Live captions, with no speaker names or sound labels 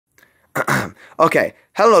Okay,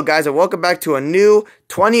 hello guys and welcome back to a new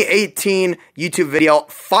 2018 YouTube video.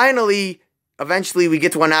 Finally, eventually we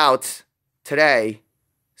get one out today.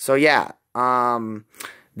 So yeah,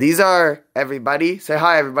 these are everybody. Say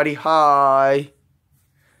hi everybody, hi.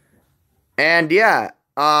 And yeah,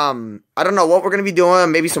 I don't know what we're going to be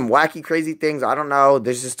doing, maybe some wacky crazy things, I don't know.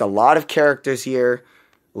 There's just a lot of characters here,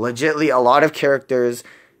 legitly a lot of characters.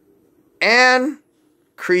 And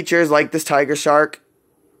creatures like this tiger shark.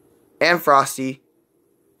 And Frosty.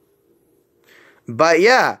 But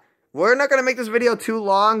yeah, we're not going to make this video too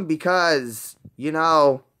long because, you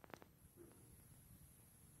know,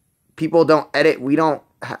 people don't edit. We don't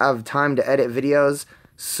have time to edit videos.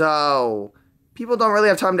 So, people don't really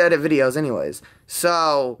have time to edit videos anyways.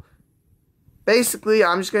 So, basically,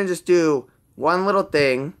 I'm just going to do one little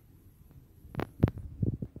thing.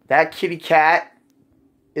 That kitty cat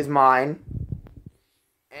is mine.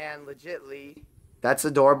 And legitly, that's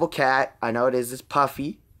adorable cat. I know it is. It's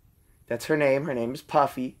Puffy. That's her name. Her name is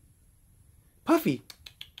Puffy. Puffy.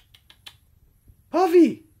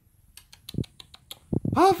 Puffy.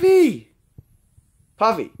 Puffy.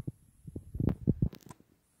 Puffy.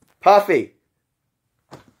 Puffy.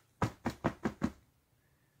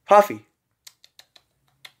 Puffy.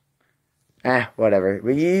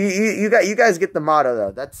 Whatever. You guys get the motto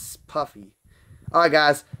though. That's Puffy. All right,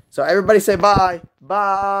 guys. So everybody say bye.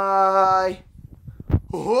 Bye.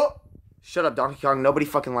 Shut up, Donkey Kong. Nobody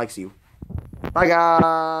fucking likes you. Bye,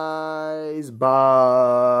 guys.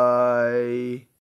 Bye.